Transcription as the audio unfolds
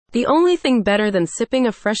The only thing better than sipping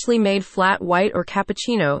a freshly made flat white or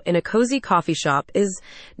cappuccino in a cozy coffee shop is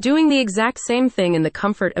doing the exact same thing in the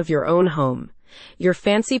comfort of your own home. Your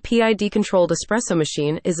fancy PID-Controlled espresso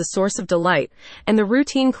machine is a source of delight, and the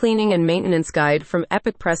routine cleaning and maintenance guide from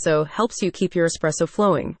Espresso helps you keep your espresso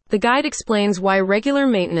flowing. The guide explains why regular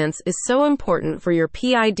maintenance is so important for your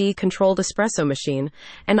PID-Controlled espresso machine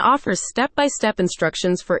and offers step-by-step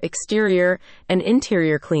instructions for exterior and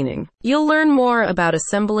interior cleaning. You'll learn more about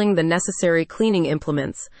assembling the necessary cleaning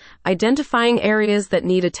implements, identifying areas that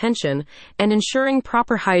need attention, and ensuring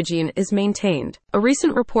proper hygiene is maintained. A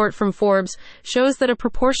recent report from Forbes shows that a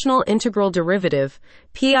proportional integral derivative,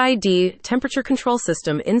 PID, temperature control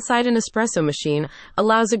system inside an espresso machine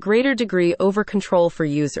allows a greater degree over control for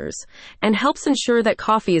users and helps ensure that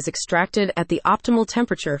coffee is extracted at the optimal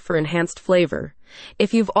temperature for enhanced flavor.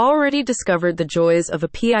 If you've already discovered the joys of a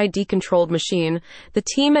PID-controlled machine, the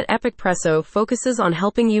team at Espresso focuses on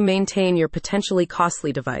helping you maintain your potentially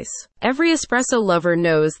costly device. Every espresso lover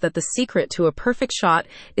knows that the secret to a perfect shot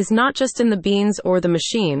is not just in the beans or the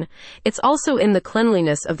machine, it's also in the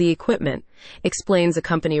cleanliness of the equipment, explains a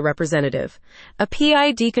company representative. A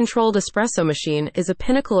PID-controlled espresso machine is a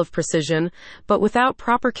pinnacle of precision, but without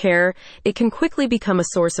proper care, it can quickly become a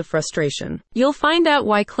source of frustration. You'll find out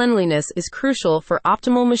why cleanliness is crucial for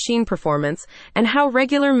optimal machine performance and how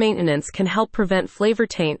regular maintenance can help prevent flavor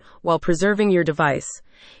taint while preserving your device.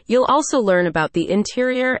 You'll also learn about the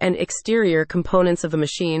interior and exterior components of a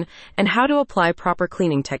machine and how to apply proper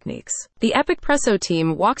cleaning techniques. The Espresso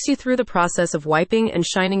team walks you through the process of wiping and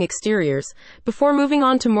shining exteriors before moving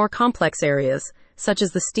on to more complex areas, such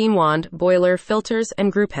as the steam wand, boiler, filters,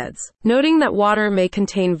 and group heads. Noting that water may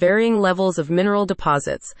contain varying levels of mineral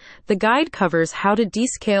deposits, the guide covers how to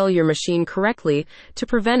descale your machine correctly to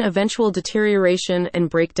prevent eventual deterioration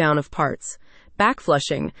and breakdown of parts.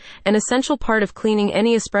 Backflushing, an essential part of cleaning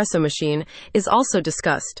any espresso machine, is also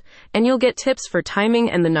discussed, and you'll get tips for timing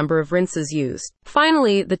and the number of rinses used.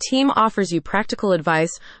 Finally, the team offers you practical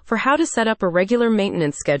advice for how to set up a regular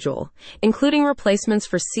maintenance schedule, including replacements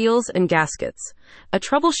for seals and gaskets. A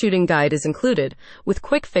troubleshooting guide is included, with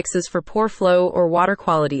quick fixes for poor flow or water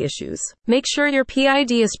quality issues. Make sure your PID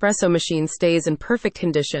espresso machine stays in perfect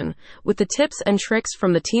condition, with the tips and tricks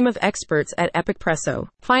from the team of experts at Espresso.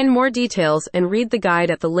 Find more details and read the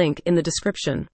guide at the link in the description.